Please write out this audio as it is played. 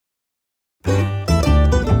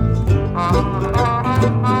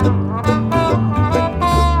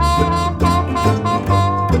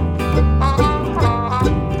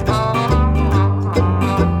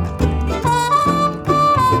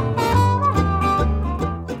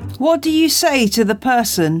What do you say to the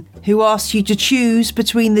person who asks you to choose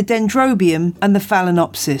between the dendrobium and the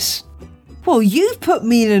phalaenopsis? Well, you've put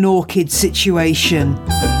me in an orchid situation.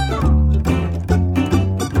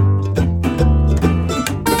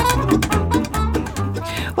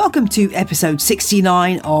 Welcome to episode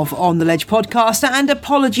 69 of On the Ledge podcast, and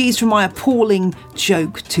apologies for my appalling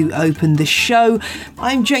joke to open the show.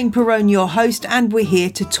 I'm Jane Perrone, your host, and we're here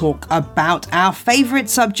to talk about our favourite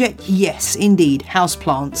subject, yes, indeed,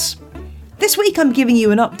 houseplants. This week I'm giving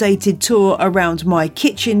you an updated tour around my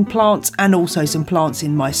kitchen plants and also some plants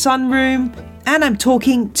in my sunroom, and I'm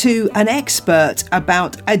talking to an expert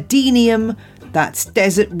about adenium, that's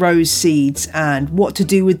desert rose seeds, and what to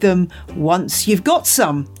do with them once you've got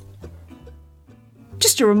some.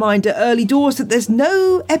 Just a reminder, early doors, that there's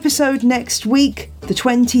no episode next week, the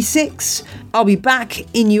 26th. I'll be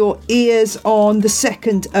back in your ears on the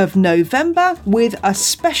 2nd of November with a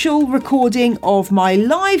special recording of my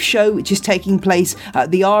live show, which is taking place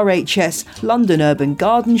at the RHS London Urban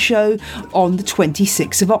Garden Show on the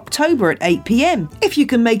 26th of October at 8 p.m. If you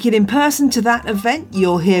can make it in person to that event,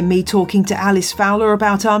 you'll hear me talking to Alice Fowler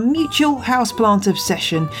about our mutual houseplant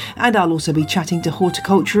obsession, and I'll also be chatting to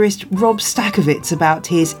horticulturist Rob Stakovitz about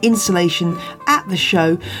his installation at the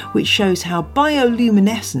show, which shows how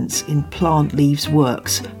bioluminescence in plant leaves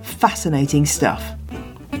works. Fascinating stuff.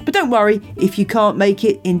 But don't worry, if you can't make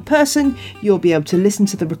it in person, you'll be able to listen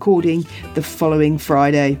to the recording the following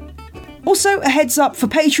Friday. Also, a heads up for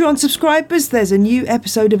Patreon subscribers, there's a new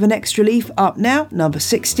episode of An Extra Leaf up now, number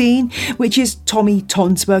 16, which is Tommy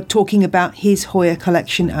Tonsberg talking about his Hoya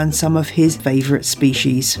collection and some of his favourite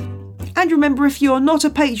species. And remember, if you're not a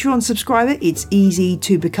Patreon subscriber, it's easy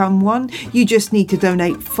to become one. You just need to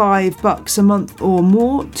donate $5 a month or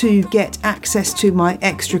more to get access to my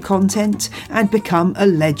extra content and become a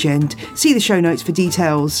legend. See the show notes for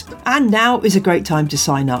details. And now is a great time to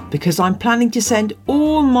sign up, because I'm planning to send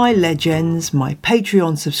all my legends, my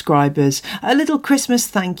Patreon subscribers, a little Christmas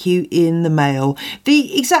thank you in the mail.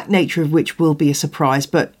 The exact nature of which will be a surprise,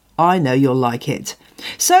 but I know you'll like it.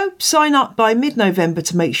 So sign up by mid-November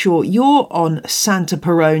to make sure you're on Santa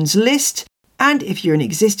Perrone's list. And if you're an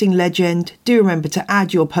existing legend, do remember to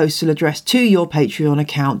add your postal address to your Patreon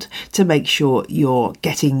account to make sure you're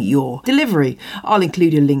getting your delivery. I'll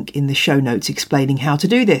include a link in the show notes explaining how to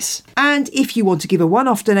do this. And if you want to give a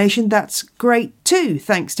one-off donation, that's great too.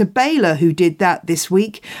 Thanks to Baylor, who did that this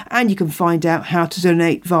week. And you can find out how to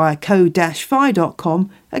donate via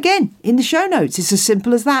co-fi.com. Again, in the show notes. It's as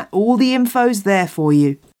simple as that. All the info's there for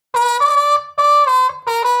you.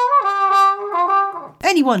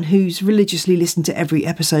 Anyone who's religiously listened to every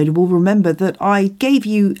episode will remember that I gave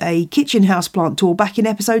you a kitchen houseplant tour back in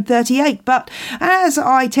episode 38, but as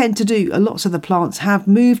I tend to do, lots of the plants have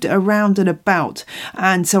moved around and about,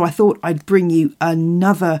 and so I thought I'd bring you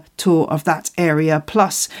another tour of that area,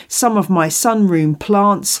 plus some of my sunroom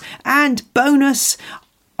plants, and bonus,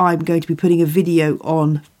 I'm going to be putting a video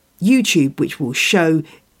on YouTube which will show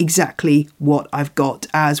exactly what I've got,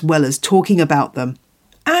 as well as talking about them.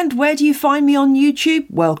 And where do you find me on YouTube?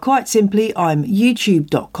 Well, quite simply, I'm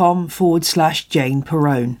youtube.com/Jane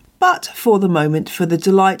Perrone. But for the moment, for the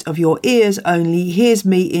delight of your ears only, here's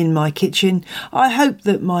me in my kitchen. I hope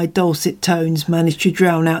that my dulcet tones manage to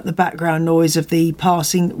drown out the background noise of the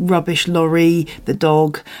passing rubbish lorry, the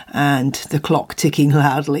dog, and the clock ticking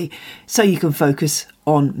loudly, so you can focus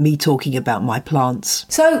on me talking about my plants.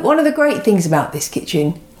 So one of the great things about this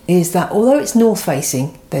kitchen is that although it's north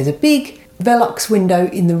facing, there's a big Velux window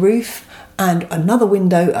in the roof and another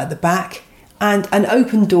window at the back and an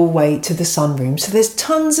open doorway to the sunroom. So there's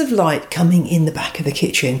tons of light coming in the back of the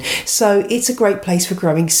kitchen. So it's a great place for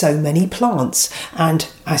growing so many plants. And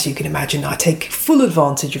as you can imagine, I take full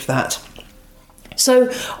advantage of that. So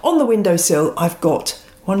on the windowsill, I've got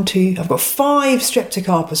 5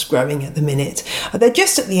 Streptocarpus growing at the minute. They're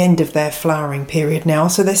just at the end of their flowering period now.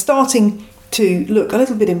 So they're starting to look a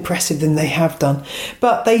little bit impressive than they have done,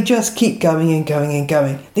 but they just keep going and going and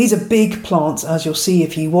going. These are big plants, as you'll see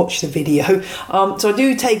if you watch the video, so I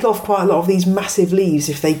do take off quite a lot of these massive leaves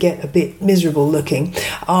if they get a bit miserable looking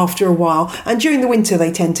after a while, and during the winter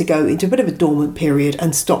they tend to go into a bit of a dormant period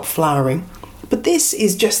and stop flowering. But this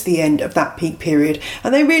is just the end of that peak period,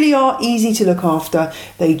 and they really are easy to look after.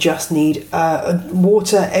 They just need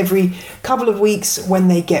water every couple of weeks when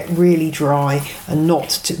they get really dry, and not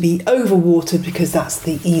to be overwatered, because that's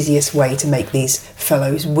the easiest way to make these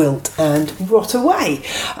fellows wilt and rot away.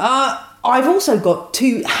 I've also got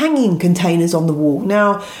 2 hanging containers on the wall.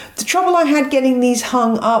 Now, the trouble I had getting these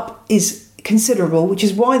hung up is considerable, which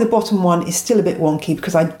is why the bottom one is still a bit wonky,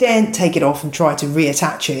 because I daren't take it off and try to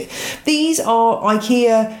reattach it. These are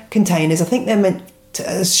IKEA containers. I think they're meant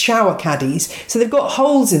as shower caddies. So they've got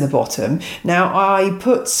holes in the bottom. Now I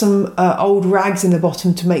put some old rags in the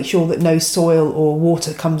bottom to make sure that no soil or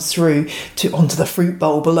water comes through onto the fruit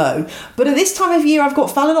bowl below. But at this time of year I've got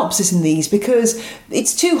Phalaenopsis in these because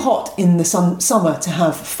it's too hot in the summer to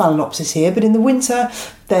have Phalaenopsis here, but in the winter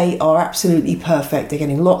they are absolutely perfect. They're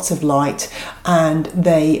getting lots of light and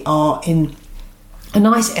they are in a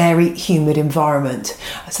nice airy humid environment,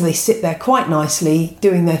 so they sit there quite nicely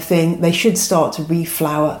doing their thing. They should start to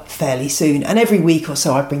reflower fairly soon, and every week or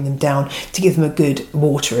so I bring them down to give them a good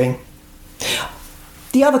watering.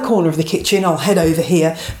 The other corner of the kitchen, I'll head over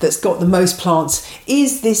here, that's got the most plants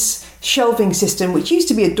is this shelving system, which used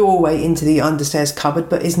to be a doorway into the understairs cupboard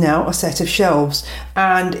but is now a set of shelves,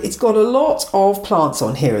 and it's got a lot of plants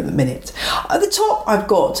on here at the minute. At the top I've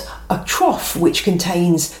got a trough which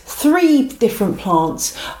contains 3 different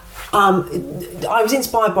plants. I was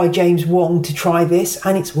inspired by James Wong to try this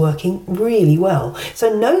and it's working really well.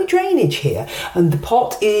 So no drainage here, and the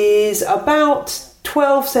pot is about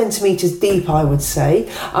 12 centimetres deep, I would say,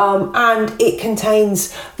 and it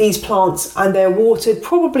contains these plants and they're watered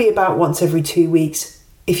probably about once every 2 weeks.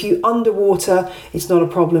 If you underwater, it's not a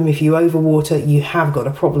problem. If you overwater, you have got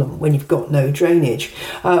a problem when you've got no drainage.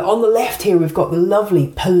 On the left here, we've got the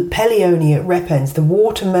lovely Perrone repens, the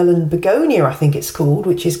watermelon begonia, I think it's called,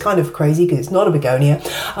 which is kind of crazy because it's not a begonia.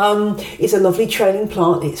 It's a lovely trailing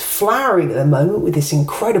plant. It's flowering at the moment with this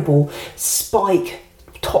incredible spike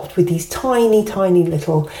topped with these tiny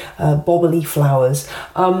little bobbly flowers.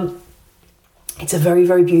 It's a very,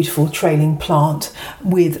 very beautiful trailing plant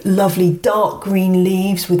with lovely dark green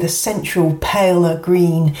leaves with a central paler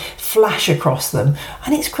green flash across them,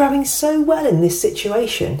 and it's growing so well in this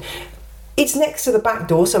situation. It's next to the back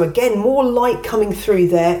door, so again more light coming through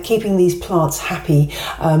there, keeping these plants happy.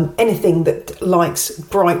 Anything that likes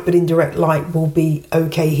bright but indirect light will be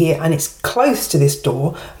okay here, and it's close to this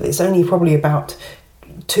door. It's only probably about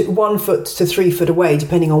 1 foot to 3 foot away,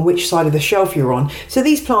 depending on which side of the shelf you're on. So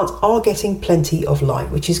these plants are getting plenty of light,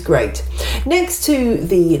 which is great. Next to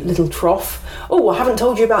the little trough, I haven't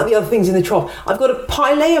told you about the other things in the trough. I've got a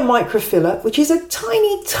Pilea microphylla, which is a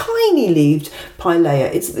tiny leaved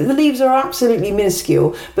Pilea. The leaves are absolutely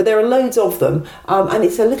minuscule, but there are loads of them, and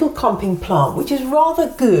it's a little clumping plant, which is rather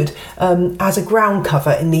good as a ground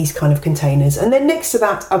cover in these kind of containers. And then next to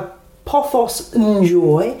that, a Pothos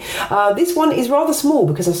Enjoy. This one is rather small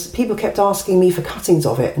because people kept asking me for cuttings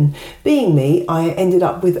of it, and being me, I ended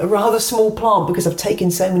up with a rather small plant because I've taken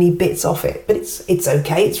so many bits off it, but it's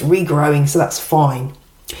okay, it's regrowing, so that's fine.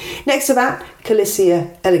 Next to that,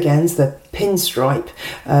 Calissia elegans, the pinstripe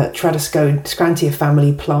Tradescantia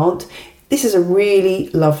family plant. This is a really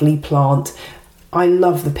lovely plant. I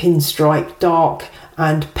love the pinstripe, dark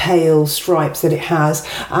and pale stripes that it has,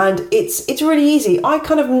 and it's really easy. I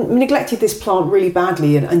kind of neglected this plant really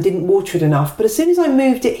badly and didn't water it enough, but as soon as I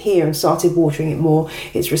moved it here and started watering it more,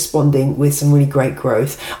 it's responding with some really great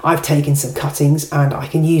growth. I've taken some cuttings and I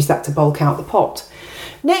can use that to bulk out the pot.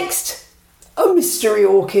 Next, a mystery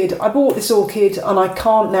orchid. I bought this orchid and I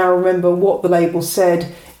can't now remember what the label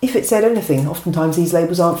said, if it said anything. Oftentimes these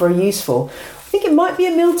labels aren't very useful. I think it might be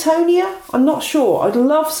a Miltonia, I'm not sure. I'd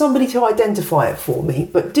love somebody to identify it for me,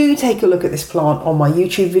 but do take a look at this plant on my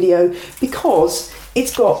YouTube video because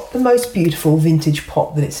it's got the most beautiful vintage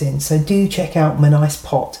pot that it's in, so do check out my nice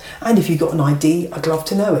pot, and if you've got an ID, I'd love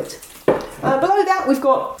to know it. Below that we've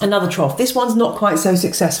got another trough. This one's not quite so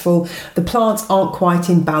successful. The plants aren't quite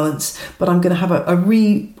in balance, but I'm going to have a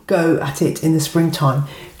re-go at it in the springtime.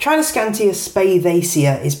 Tradescantia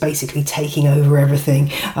spadacea is basically taking over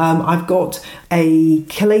everything. I've got a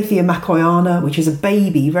Calathea macoiana, which is a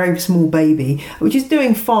baby, very small baby, which is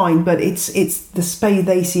doing fine, but it's the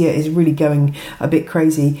spadacea is really going a bit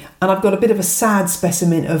crazy. And I've got a bit of a sad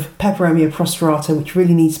specimen of Peperomia prostrata, which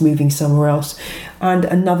really needs moving somewhere else, and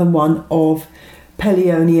another one of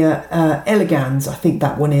Peleonia elegans, I think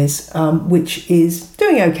that one is, which is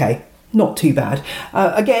doing okay. Not too bad.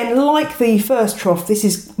 Again, like the first trough, this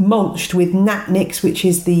is mulched with Natnix, which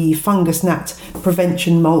is the fungus gnat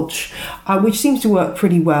prevention mulch, which seems to work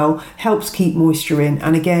pretty well, helps keep moisture in.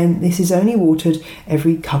 And again, this is only watered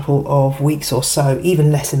every couple of weeks or so,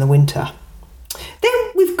 even less in the winter. Then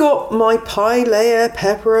we've got my Pilea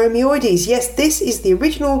peperomioides. Yes, this is the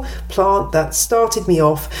original plant that started me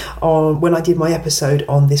off when I did my episode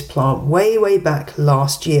on this plant way back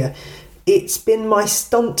last year. It's been my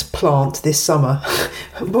stunt plant this summer.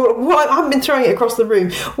 I haven't been throwing it across the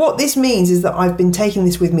room. What this means is that I've been taking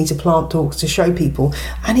this with me to plant talks to show people,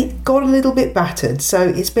 and it got a little bit battered, so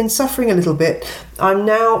it's been suffering a little bit. I'm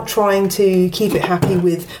now trying to keep it happy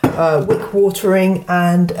with wick watering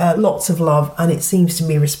and lots of love, and it seems to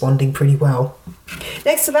be responding pretty well.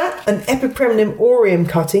 Next to that, an Epipremnum aureum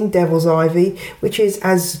cutting, devil's ivy, which is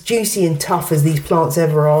as juicy and tough as these plants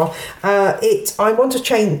ever are. I want to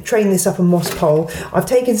train this up a moss pole. I've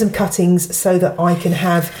taken some cuttings so that I can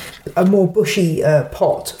have a more bushy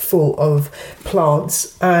pot full of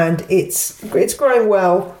plants, and it's growing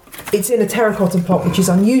well. It's in a terracotta pot, which is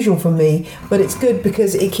unusual for me, but it's good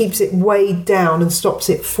because it keeps it weighed down and stops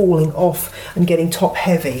it falling off and getting top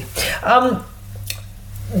heavy.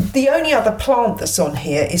 The only other plant that's on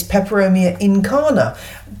here is Peperomia incarna.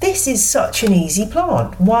 This is such an easy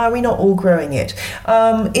plant. Why are we not all growing it?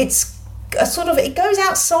 It goes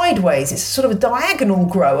out sideways. It's sort of a diagonal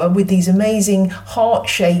grower with these amazing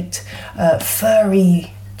heart-shaped,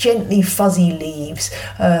 furry, gently fuzzy leaves.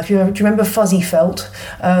 Do you remember fuzzy felt?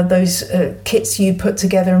 Those kits you put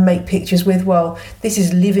together and make pictures with? Well, this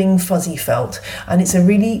is living fuzzy felt, and it's a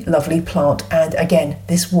really lovely plant. And again,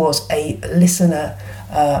 this was a listener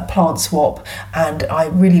plant swap, and I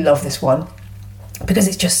really love this one because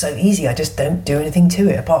it's just so easy. I just don't do anything to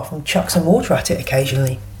it apart from chuck some water at it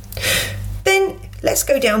occasionally. Then let's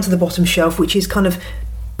go down to the bottom shelf, which is kind of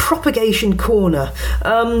propagation corner.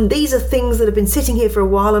 These are things that have been sitting here for a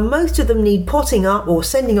while, and most of them need potting up or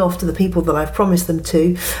sending off to the people that I've promised them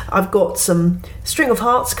to. I've got some string of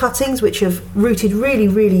hearts cuttings which have rooted really,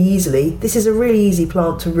 really easily. This is a really easy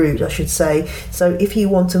plant to root, I should say. So if you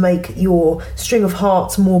want to make your string of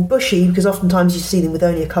hearts more bushy, because oftentimes you see them with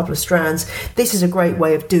only a couple of strands, this is a great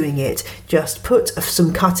way of doing it. Just put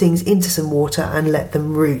some cuttings into some water and let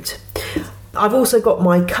them root. I've also got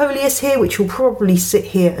my coleus here, which will probably sit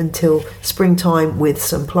here until springtime with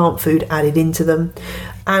some plant food added into them.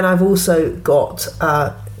 And I've also got,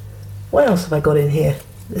 what else have I got in here?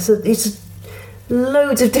 It's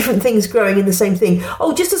loads of different things growing in the same thing.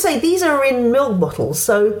 Oh, just to say, these are in milk bottles.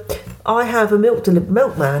 So I have a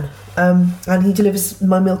milkman, and he delivers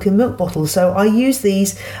my milk in milk bottles. So I use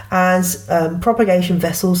these as propagation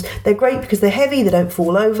vessels. They're great because they're heavy, they don't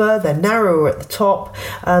fall over, they're narrower at the top,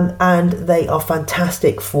 and they are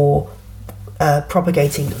fantastic for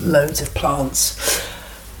propagating loads of plants.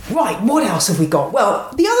 Right, what else have we got?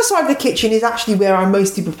 Well, the other side of the kitchen is actually where I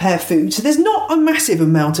mostly prepare food, so there's not a massive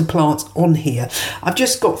amount of plants on here. I've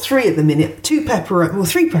just got 3 at the minute, 3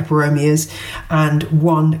 peperomias and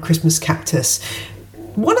 1 Christmas cactus.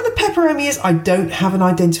 One of the peperomias I don't have an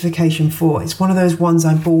identification for. It's one of those ones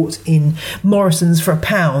I bought in Morrison's for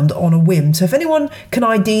 £1 on a whim. So if anyone can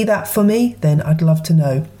ID that for me, then I'd love to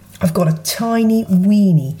know. I've got a tiny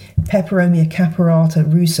weeny Peperomia caparata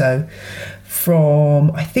russo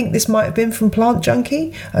from, I think this might have been from Plant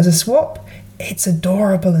Junkie as a swap. It's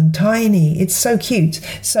adorable and tiny. It's so cute.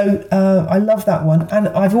 So I love that one. And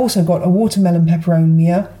I've also got a watermelon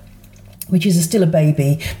peperomia, which is still a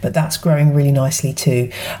baby, but that's growing really nicely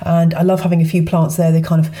too. And I love having a few plants there.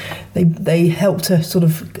 They help to sort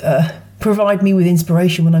of provide me with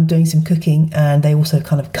inspiration when I'm doing some cooking, and they also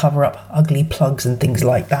kind of cover up ugly plugs and things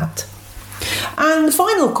like that. And the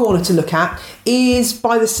final corner to look at is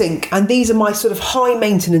by the sink, and these are my sort of high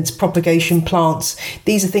maintenance propagation plants.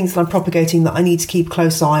 These are things that I'm propagating that I need to keep a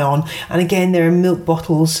close eye on, and again they're in milk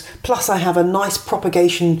bottles, plus I have a nice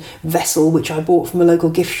propagation vessel which I bought from a local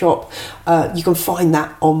gift shop. You can find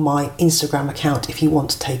that on my Instagram account if you want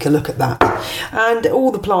to take a look at that. And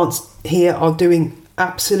all the plants here are doing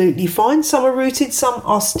absolutely fine. Some are rooted, some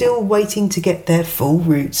are still waiting to get their full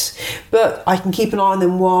roots, but I can keep an eye on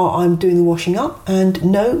them while I'm doing the washing up and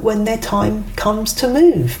know when their time comes to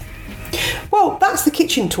move. Well, that's the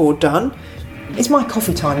kitchen tour done. It's my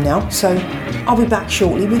coffee time now, so I'll be back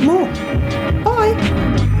shortly with more. Bye.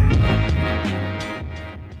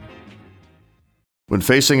 When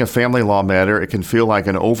facing a family law matter, it can feel like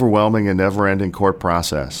an overwhelming and never-ending court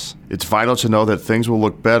process. It's vital to know that things will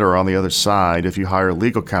look better on the other side if you hire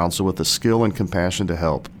legal counsel with the skill and compassion to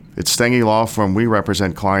help. At Stengy Law Firm, we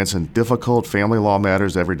represent clients in difficult family law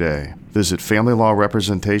matters every day. Visit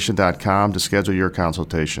FamilyLawRepresentation.com to schedule your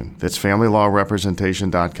consultation. That's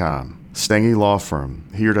FamilyLawRepresentation.com. Stengy Law Firm,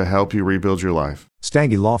 here to help you rebuild your life.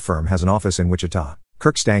 Stengy Law Firm has an office in Wichita.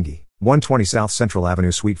 Kirk Stengy, 120 South Central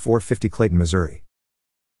Avenue, Suite 450, Clayton, Missouri.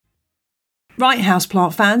 Right,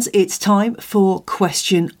 houseplant fans, it's time for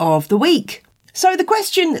Question of the Week. So the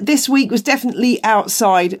question this week was definitely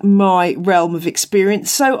outside my realm of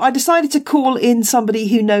experience, so I decided to call in somebody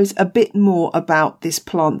who knows a bit more about this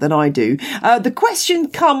plant than I do. The question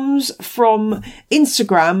comes from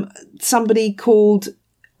Instagram, somebody called,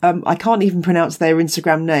 I can't even pronounce their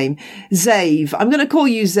Instagram name, Zave. I'm going to call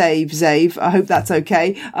you Zave. I hope that's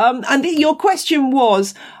okay. And your question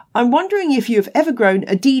was, I'm wondering if you have ever grown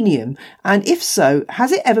adenium, and if so,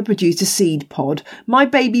 has it ever produced a seed pod? My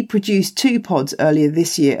baby produced 2 pods earlier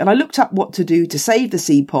this year, and I looked up what to do to save the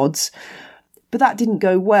seed pods, but that didn't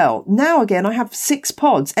go well. Now again, I have 6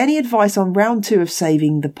 pods. Any advice on round 2 of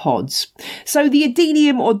saving the pods? So the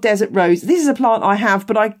adenium or desert rose, this is a plant I have,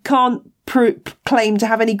 but I can't claim to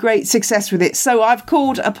have any great success with it. So I've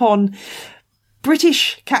called upon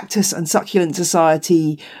British Cactus and Succulent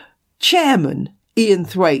Society Chairman Ian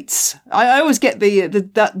Thwaites. I always get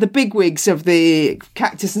the bigwigs of the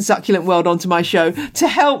cactus and succulent world onto my show to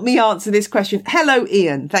help me answer this question. Hello,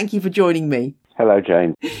 Ian. Thank you for joining me. Hello,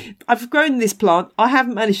 Jane. I've grown this plant. I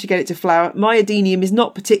haven't managed to get it to flower. My adenium is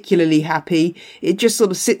not particularly happy. It just sort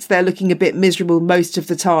of sits there looking a bit miserable most of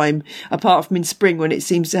the time, apart from in spring when it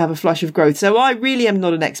seems to have a flush of growth. So I really am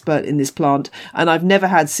not an expert in this plant, and I've never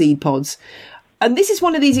had seed pods. And this is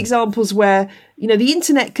one of these examples where, the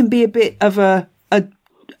internet can be a bit of a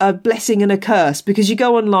blessing and a curse, because you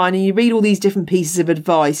go online and you read all these different pieces of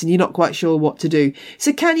advice and you're not quite sure what to do.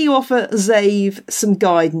 So can you offer Zave some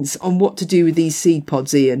guidance on what to do with these seed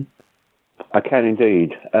pods, Ian? I can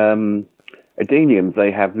indeed. Adeniums,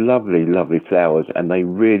 they have lovely, lovely flowers, and they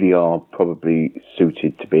really are probably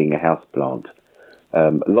suited to being a houseplant.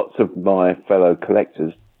 Lots of my fellow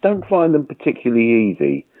collectors don't find them particularly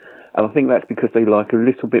easy, and I think that's because they like a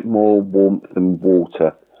little bit more warmth and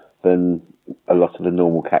water than a lot of the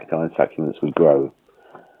normal cacti and succulents we grow.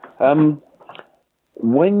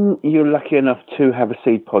 When you're lucky enough to have a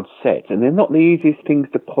seed pod set, and they're not the easiest things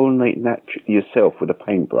to pollinate yourself with a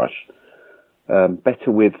paintbrush,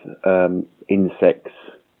 better with insects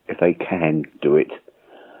if they can do it,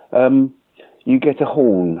 you get a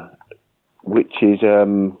horn, which is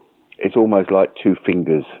it's almost like 2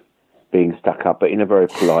 fingers being stuck up, but in a very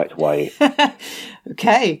polite way.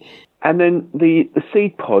 Okay. And then the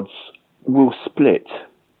seed pods will split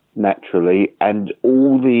naturally, and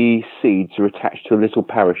all the seeds are attached to a little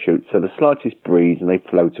parachute, so the slightest breeze and they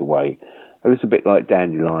float away. A little bit like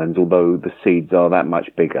dandelions, although the seeds are that much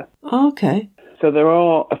bigger. Okay. So there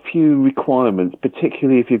are a few requirements,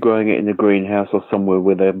 particularly if you're growing it in a greenhouse or somewhere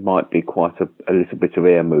where there might be quite a little bit of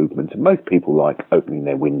air movement. And most people like opening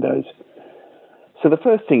their windows. So the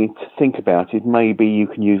first thing to think about is maybe you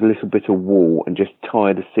can use a little bit of wool and just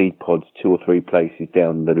tie the seed pods 2 or 3 places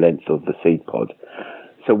down the length of the seed pod.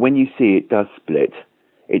 So when you see it does split,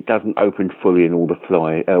 it doesn't open fully and all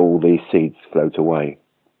the seeds float away.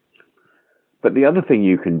 But the other thing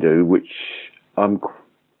you can do, which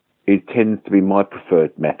it tends to be my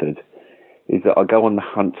preferred method, is that I go on the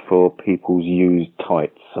hunt for people's used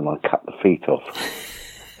tights and I cut the feet off.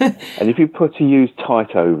 And if you put a used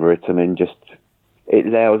tight over it and then it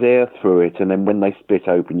allows air through it, and then when they split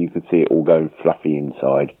open, you can see it all go fluffy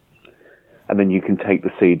inside. And then you can take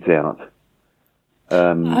the seeds out.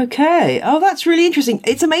 Okay. Oh, that's really interesting.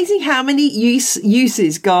 It's amazing how many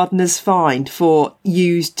uses gardeners find for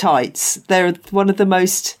used tights. They're one of the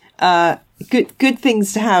most good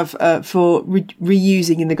things to have for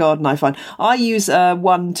reusing in the garden, I find. I use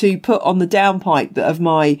one to put on the downpipe of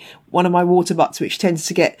one of my water butts, which tends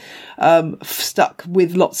to get stuck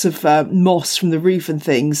with lots of moss from the roof and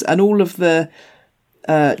things, and all of the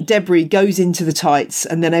debris goes into the tights,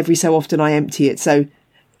 and then every so often I empty it. So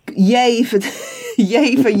yay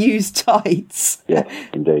for used tights. Yeah,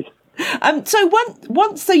 indeed.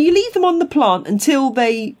 So you leave them on the plant until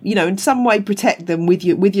they, in some way protect them with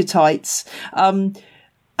your tights. And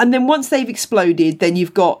then once they've exploded, then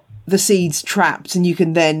you've got the seeds trapped and you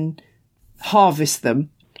can then harvest them.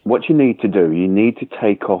 What you need to do, you need to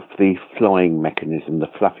take off the flying mechanism, the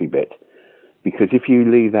fluffy bit, because if you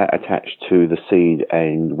leave that attached to the seed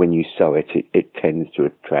and when you sow it, it tends to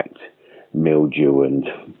attract mildew and,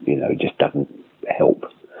 it just doesn't help.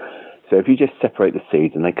 So if you just separate the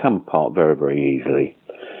seeds, and they come apart very, very easily,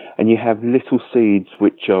 and you have little seeds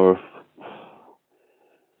which are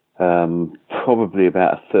probably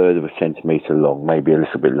about 1/3 of a centimetre long, maybe a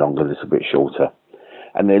little bit longer, a little bit shorter,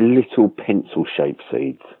 and they're little pencil-shaped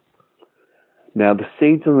seeds. Now, the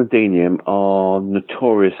seeds on adenium are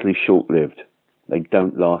notoriously short-lived. They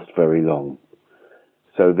don't last very long.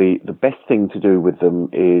 So the best thing to do with them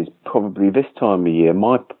is probably this time of year.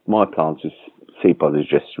 My plants' seed pod has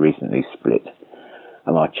just recently split,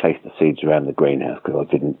 and I chased the seeds around the greenhouse because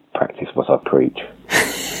I didn't practice what I preach.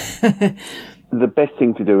 The best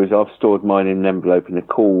thing to do is I've stored mine in an envelope in a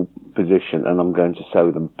cool position, and I'm going to sow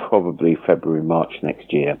them probably February, March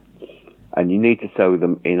next year. And you need to sow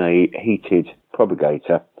them in a heated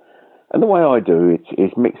propagator. And the way I do it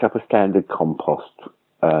is mix up a standard compost,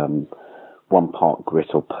 1 part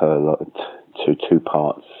grit or perlite to 2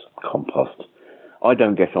 parts compost. I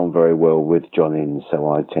don't get on very well with John Innes,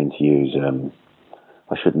 so I tend to use,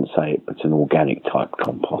 I shouldn't say it, but it's an organic type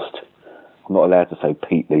compost. I'm not allowed to say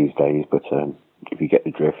peat these days, but if you get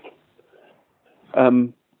the drift.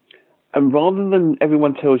 And rather than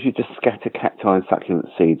everyone tells you to scatter cacti and succulent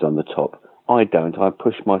seeds on the top, I don't. I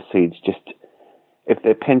push my seeds if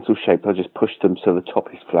they're pencil shaped, I just push them so the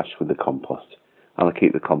top is flush with the compost. And I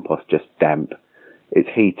keep the compost just damp. It's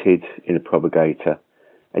heated in a propagator,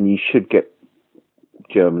 and you should get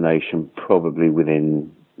germination probably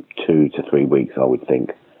within 2 to 3 weeks, I would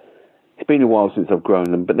think. It's been a while since I've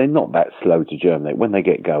grown them, but they're not that slow to germinate. When they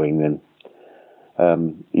get going, then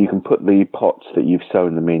you can put the pots that you've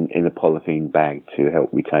sown them in a polythene bag to help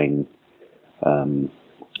retain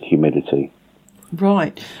humidity.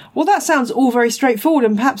 Right. Well, that sounds all very straightforward,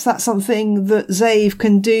 and perhaps that's something that Zave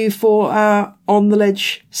can do for our On the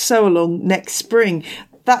Ledge sew-along next spring.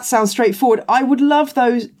 That sounds straightforward. I would love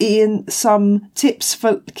those, Ian, some tips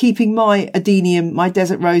for keeping my adenium, my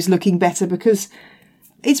desert rose, looking better, because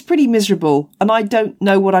it's pretty miserable and I don't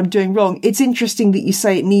know what I'm doing wrong. It's interesting that you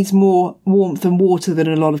say it needs more warmth and water than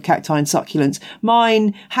a lot of cacti and succulents.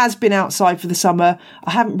 Mine has been outside for the summer.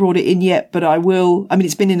 I haven't brought it in yet, but I will. I mean,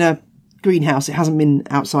 it's been in a greenhouse. It hasn't been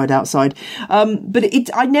outside. But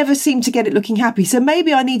I never seem to get it looking happy. So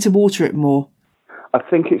maybe I need to water it more. I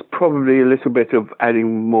think it's probably a little bit of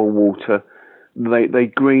adding more water. They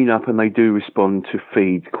green up and they do respond to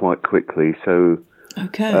feed quite quickly. So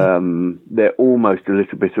okay. They're almost a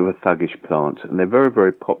little bit of a thuggish plant, and they're very,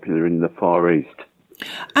 very popular in the Far East.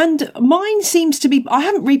 And mine seems to be, I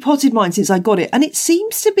haven't repotted mine since I got it, and it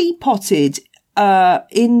seems to be potted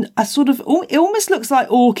in a sort of, it almost looks like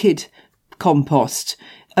orchid compost,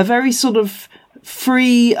 a very sort of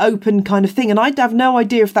free, open kind of thing. And I'd have no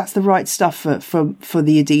idea if that's the right stuff for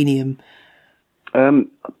the adenium.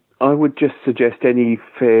 I would just suggest any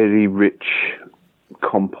fairly rich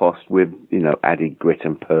compost with, added grit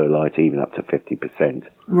and perlite, even up to 50%.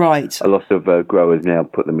 Right. A lot of growers now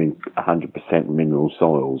put them in 100% mineral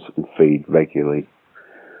soils and feed regularly.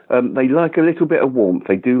 They like a little bit of warmth.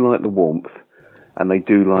 They do like the warmth, and they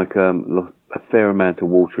do like a fair amount of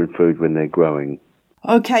water and food when they're growing.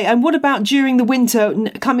 Okay, and what about during the winter,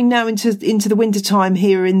 coming now into the winter time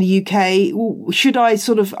here in the UK? Should I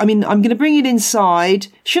I'm going to bring it inside.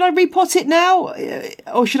 Should I repot it now,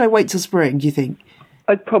 or should I wait till spring, do you think?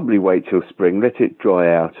 I'd probably wait till spring, let it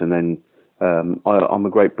dry out, and then I'm a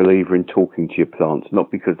great believer in talking to your plants, not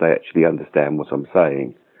because they actually understand what I'm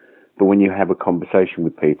saying, but when you have a conversation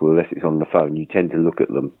with people, unless it's on the phone, you tend to look at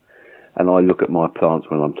them. And I look at my plants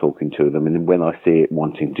when I'm talking to them, and when I see it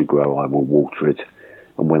wanting to grow, I will water it.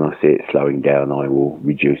 And when I see it slowing down, I will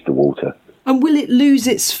reduce the water. And will it lose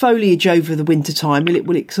its foliage over the winter time?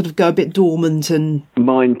 Will it sort of go a bit dormant? And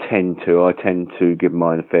mine tend to. I tend to give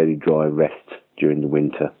mine a fairly dry rest during the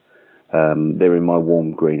winter. They're in my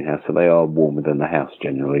warm greenhouse, so they are warmer than the house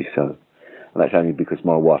generally. And that's only because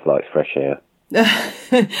my wife likes fresh air.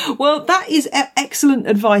 Well, that is excellent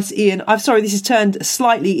advice, Ian. I'm sorry, this has turned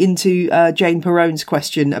slightly into Jane Perrone's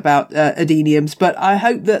question about adeniums, but I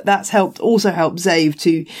hope that that's also helped Zave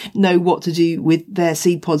to know what to do with their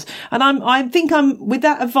seed pods. And I think with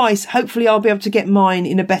that advice, hopefully I'll be able to get mine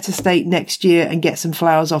in a better state next year and get some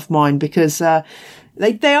flowers off mine, because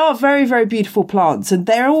they are very, very beautiful plants, and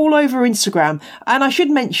they're all over Instagram. And I should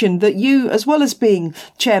mention that you, as well as being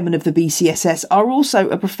chairman of the BCSS, are also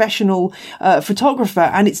a professional photographer,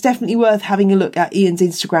 and it's definitely worth having a look at Ian's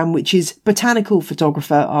Instagram, which is Botanical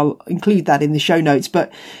Photographer. I'll include that in the show notes,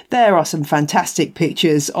 but there are some fantastic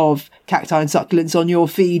pictures of cacti and succulents on your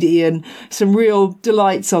feed, Ian. Some real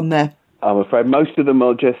delights on there. I'm afraid most of them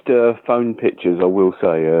are just phone pictures, I will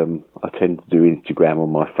say. I tend to do Instagram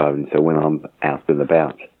on my phone, so when I'm out and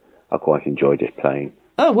about, I quite enjoy displaying.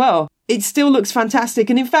 Oh, well, it still looks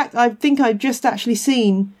fantastic. And in fact, I think I've just actually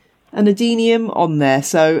seen an adenium on there.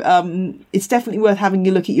 So it's definitely worth having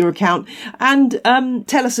a look at your account. And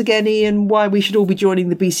tell us again, Ian, why we should all be joining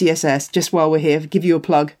the BCSS, just while we're here. Give you a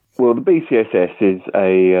plug. Well, the BCSS is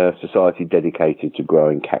a society dedicated to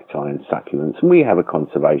growing cacti and succulents, and we have a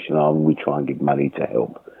conservation arm. We try and give money to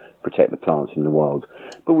help protect the plants in the wild.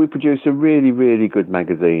 But we produce a really, really good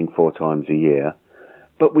magazine 4 times a year.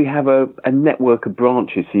 But we have a network of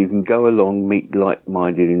branches, so you can go along, meet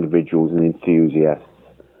like-minded individuals and enthusiasts,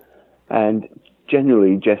 and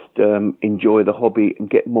generally just enjoy the hobby and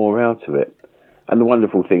get more out of it. And the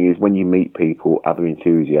wonderful thing is when you meet people, other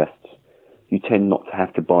enthusiasts, you tend not to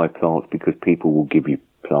have to buy plants because people will give you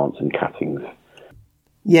plants and cuttings.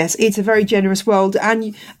 Yes, it's a very generous world.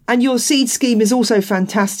 And your seed scheme is also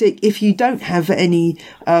fantastic. If you don't have any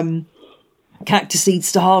cactus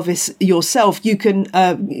seeds to harvest yourself, you can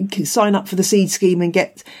sign up for the seed scheme and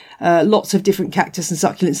get lots of different cactus and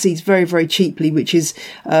succulent seeds very, very cheaply, which is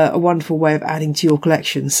a wonderful way of adding to your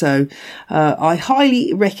collection. So I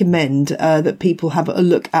highly recommend that people have a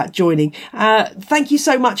look at joining. Thank you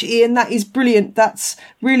so much, Ian. That is brilliant. That's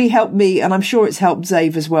really helped me, and I'm sure it's helped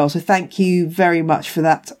Zave as well. So thank you very much for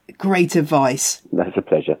that great advice. That's a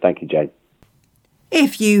pleasure. Thank you, Jane.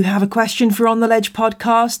 If you have a question for On The Ledge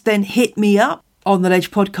podcast, then hit me up on the ledge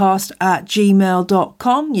podcast at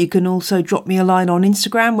gmail.com. You can also drop me a line on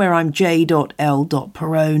Instagram where I'm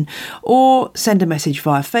j.l.perrone, or send a message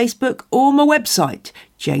via Facebook or my website,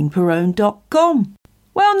 janeperrone.com.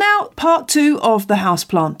 Well, now, part 2 of the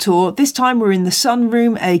houseplant tour. This time we're in the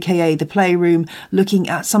sunroom, aka the playroom, looking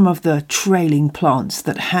at some of the trailing plants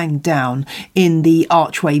that hang down in the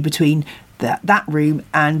archway between that room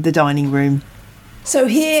and the dining room. So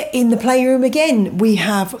here in the playroom again, we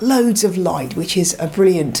have loads of light, which is a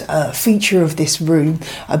brilliant feature of this room.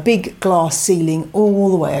 A big glass ceiling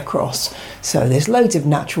all the way across. So there's loads of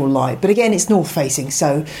natural light. But again, it's north facing,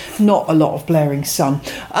 so not a lot of blaring sun.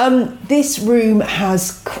 This room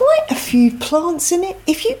has quite a few plants in it.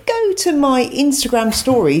 If you go to my Instagram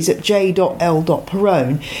stories at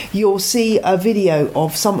j.l.perrone, you'll see a video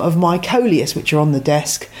of some of my coleus, which are on the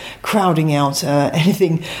desk, crowding out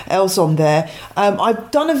anything else on there.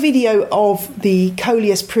 I've done a video of the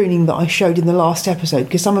coleus pruning that I showed in the last episode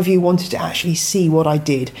because some of you wanted to actually see what I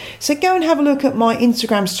did. So go and have a look at my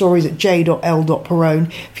Instagram stories at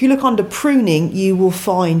j.l.perrone. If you look under pruning, you will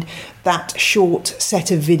find that short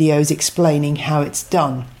set of videos explaining how it's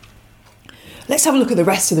done. Let's have a look at the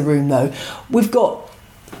rest of the room though. We've got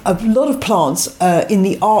a lot of plants in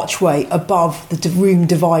the archway above the room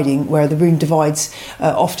dividing, where the room divides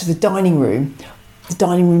off to the dining room. The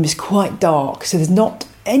dining room is quite dark, so there's not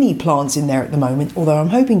any plants in there at the moment, although I'm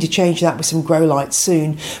hoping to change that with some grow lights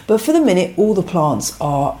soon. But for the minute, all the plants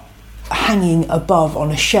are hanging above on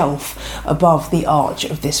a shelf above the arch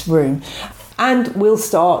of this room. And we'll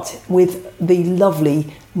start with the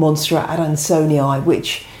lovely Monstera Adansonii,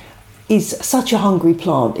 which is such a hungry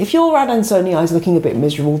plant. If your Adansonii is looking a bit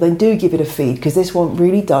miserable, then do give it a feed, because this one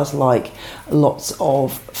really does like lots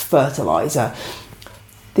of fertiliser.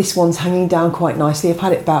 This one's hanging down quite nicely. I've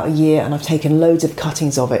had it about a year and I've taken loads of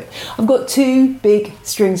cuttings of it. I've got 2 big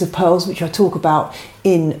strings of pearls, which I talk about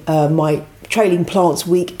in my Trailing Plants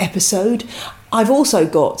Week episode. I've also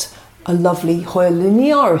got a lovely Hoya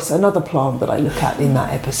linearis, another plant that I look at in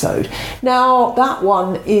that episode. Now, that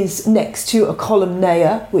one is next to a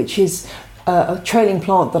columnea, which is a trailing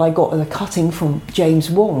plant that I got as a cutting from James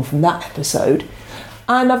Wong from that episode.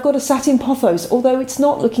 And I've got a satin pothos, although it's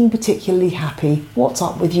not looking particularly happy. What's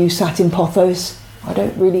up with you, satin pothos? I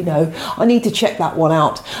don't really know. I need to check that one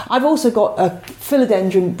out. I've also got a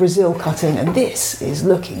philodendron Brazil cutting, and this is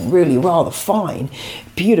looking really rather fine.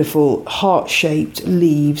 Beautiful heart-shaped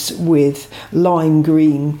leaves with lime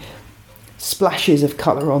green splashes of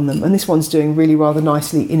colour on them. And this one's doing really rather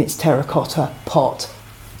nicely in its terracotta pot.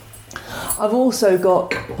 I've also got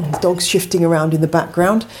the dog's shifting around in the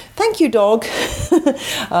background. Thank you, dog.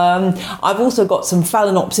 I've also got some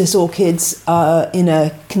Phalaenopsis orchids in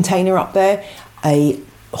a container up there. A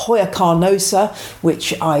Hoya carnosa,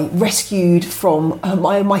 which I rescued from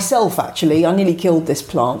myself, actually. I nearly killed this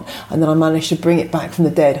plant and then I managed to bring it back from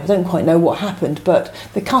the dead. I don't quite know what happened, but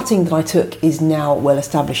the cutting that I took is now well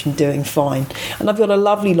established and doing fine. And I've got a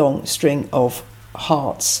lovely long string of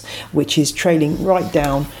hearts, which is trailing right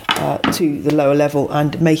down to the lower level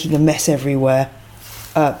and making a mess everywhere.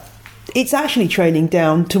 It's actually trailing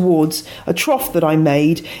down towards a trough that I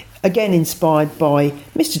made, again inspired by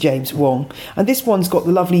Mr. James Wong, and this one's got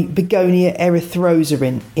the lovely Begonia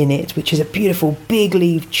erythrosa in it, which is a beautiful big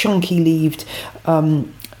leaved, chunky leaved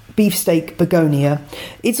beefsteak begonia.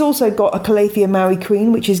 It's also got a Calathea Maui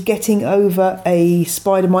Queen, which is getting over a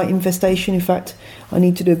spider mite infestation. In fact, I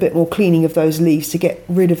need to do a bit more cleaning of those leaves to get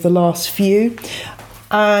rid of the last few.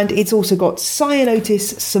 And it's also got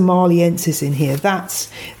Cyanotis somaliensis in here.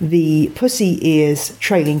 That's the pussy ears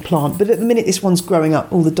trailing plant. But at the minute this one's growing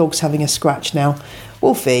up, all the dog's having a scratch now.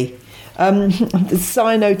 Wolfie. The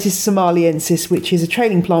Cyanotis somaliensis, which is a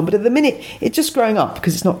trailing plant, but at the minute it's just growing up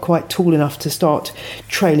because it's not quite tall enough to start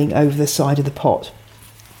trailing over the side of the pot.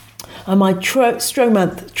 And my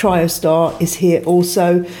Stromanth Triostar is here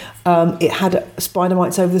also. It had spider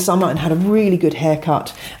mites over the summer and had a really good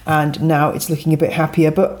haircut, and now it's looking a bit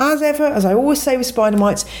happier. But as ever, as I always say with spider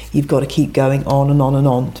mites, you've got to keep going on and on and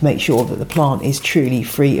on to make sure that the plant is truly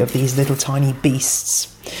free of these little tiny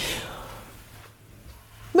beasts.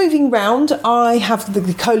 Moving round, I have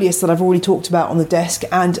the coleus that I've already talked about on the desk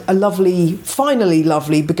and a lovely, finally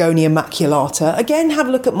lovely Begonia maculata. Again, have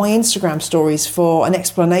a look at my Instagram stories for an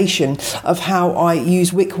explanation of how I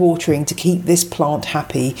use wick watering to keep this plant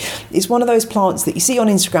happy. It's one of those plants that you see on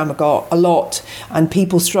Instagram a lot, and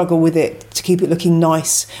people struggle with it to keep it looking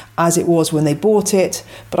nice as it was when they bought it,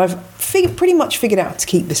 but I've pretty much figured out how to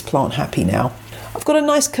keep this plant happy now. I've got a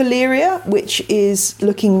nice Calleria, which is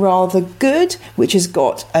looking rather good, which has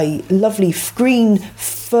got a lovely green,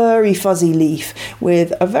 furry, fuzzy leaf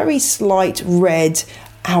with a very slight red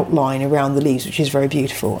outline around the leaves, which is very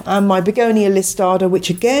beautiful. And my Begonia listada, which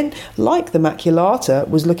again, like the maculata,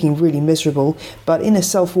 was looking really miserable, but in a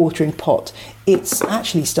self-watering pot, it's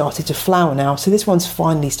actually started to flower now. So this one's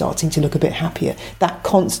finally starting to look a bit happier. That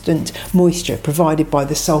constant moisture provided by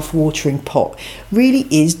the self-watering pot really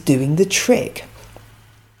is doing the trick.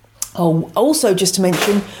 Oh, also just to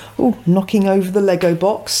mention, knocking over the Lego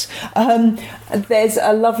box, there's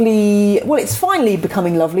a lovely, well, it's finally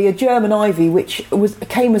becoming lovely, a German ivy, which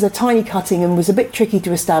came as a tiny cutting and was a bit tricky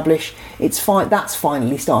to establish. That's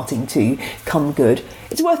finally starting to come good.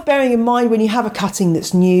 It's worth bearing in mind when you have a cutting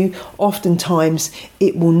that's new, oftentimes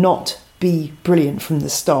it will not be brilliant from the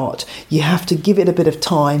start. You have to give it a bit of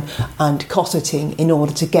time and cosseting in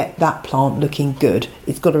order to get that plant looking good.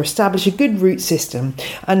 It's got to establish a good root system,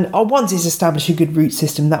 and once it's established a good root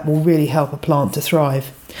system, that will really help a plant to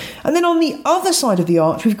thrive. And then on the other side of the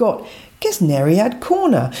arch, we've got Gesneriad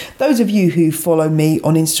corner. Those of you who follow me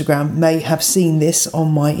on Instagram may have seen this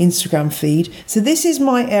on my Instagram feed. So this is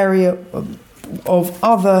my area of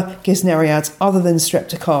other Gesneriads other than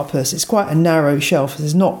Streptocarpus. It's quite a narrow shelf.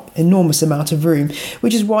 There's not enormous amount of room,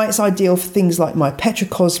 which is why it's ideal for things like my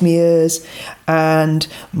Petrocosmias and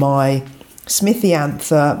my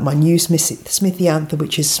Smithiantha, my new Smithiantha,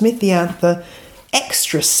 which is Smithiantha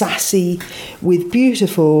extra sassy with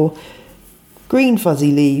beautiful green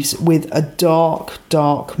fuzzy leaves with a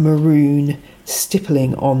dark maroon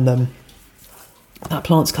stippling on them. That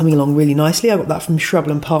plant's coming along really nicely. I got that from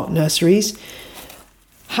Shrubland Park Nurseries.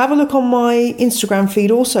 Have a look on my Instagram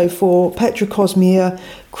feed also for Petrocosmia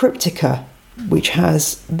cryptica, which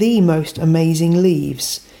has the most amazing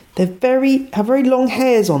leaves. They have very long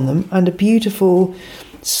hairs on them and a beautiful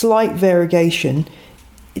slight variegation.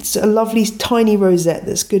 It's a lovely tiny rosette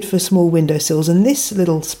that's good for small windowsills, and this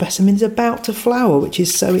little specimen is about to flower, which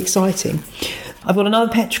is so exciting. I've got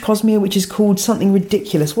another Petrocosmia which is called something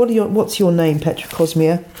ridiculous. What's your name,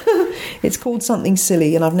 Petrocosmia? It's called something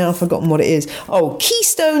silly and I've now forgotten what it is. Oh,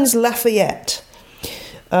 Keystones Lafayette.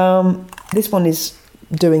 This one is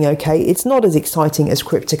doing okay. It's not as exciting as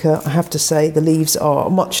Cryptica, I have to say. The leaves are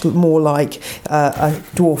much more like a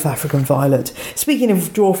dwarf African violet. Speaking of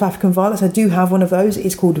dwarf African violets, I do have one of those.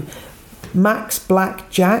 It's called Max Black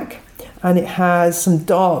Jack, and it has some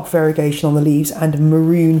dark variegation on the leaves and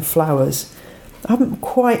maroon flowers. I haven't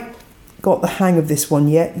quite got the hang of this one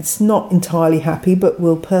yet. It's not entirely happy, but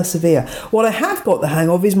we'll persevere. What I have got the hang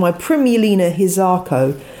of is my Primulina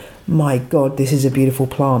Hisako. My God, this is a beautiful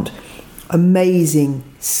plant. Amazing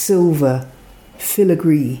silver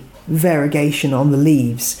filigree variegation on the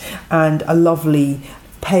leaves and a lovely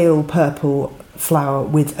pale purple flower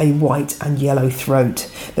with a white and yellow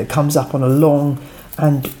throat that comes up on a long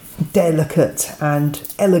and delicate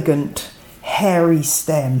and elegant hairy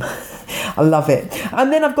stem. I love it.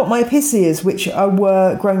 And then I've got my Epicenias, which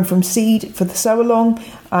were grown from seed for the sow along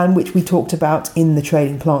and which we talked about in the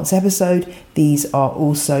Trading Plants episode. These are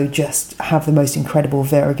also just have the most incredible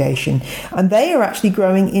variegation, and they are actually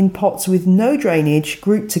growing in pots with no drainage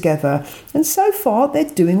grouped together, and so far they're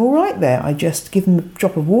doing all right there. I just give them a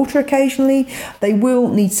drop of water occasionally. They will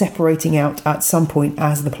need separating out at some point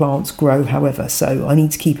as the plants grow, however, so I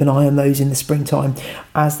need to keep an eye on those in the springtime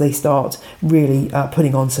as they start really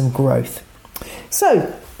putting on some growth.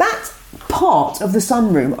 So that's part of the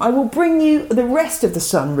sunroom. I will bring you the rest of the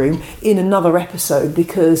sunroom in another episode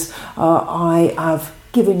because I have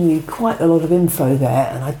given you quite a lot of info there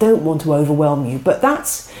and I don't want to overwhelm you. But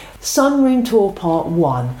that's Sunroom Tour Part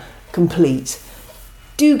 1 complete.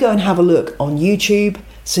 Do go and have a look on YouTube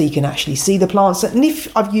so you can actually see the plants. And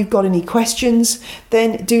if you've got any questions,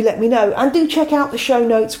 then do let me know. And do check out the show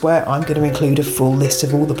notes where I'm going to include a full list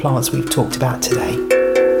of all the plants we've talked about today.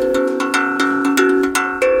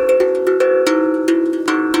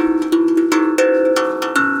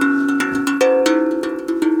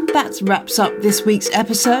 Wraps up this week's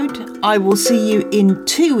episode. I will see you in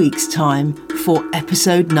 2 weeks' time for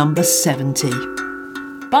episode number 70.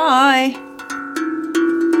 Bye!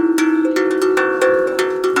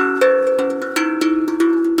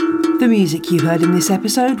 The music you heard in this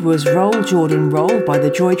episode was Roll Jordan Roll by the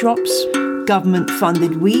Joy Drops,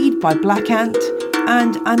 Government-Funded Weed by Black Ant,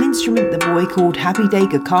 and An Instrument the Boy Called Happy Day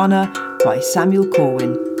Gakana by Samuel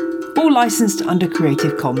Corwin. All licensed under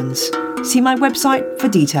Creative Commons. See my website for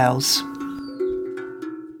details.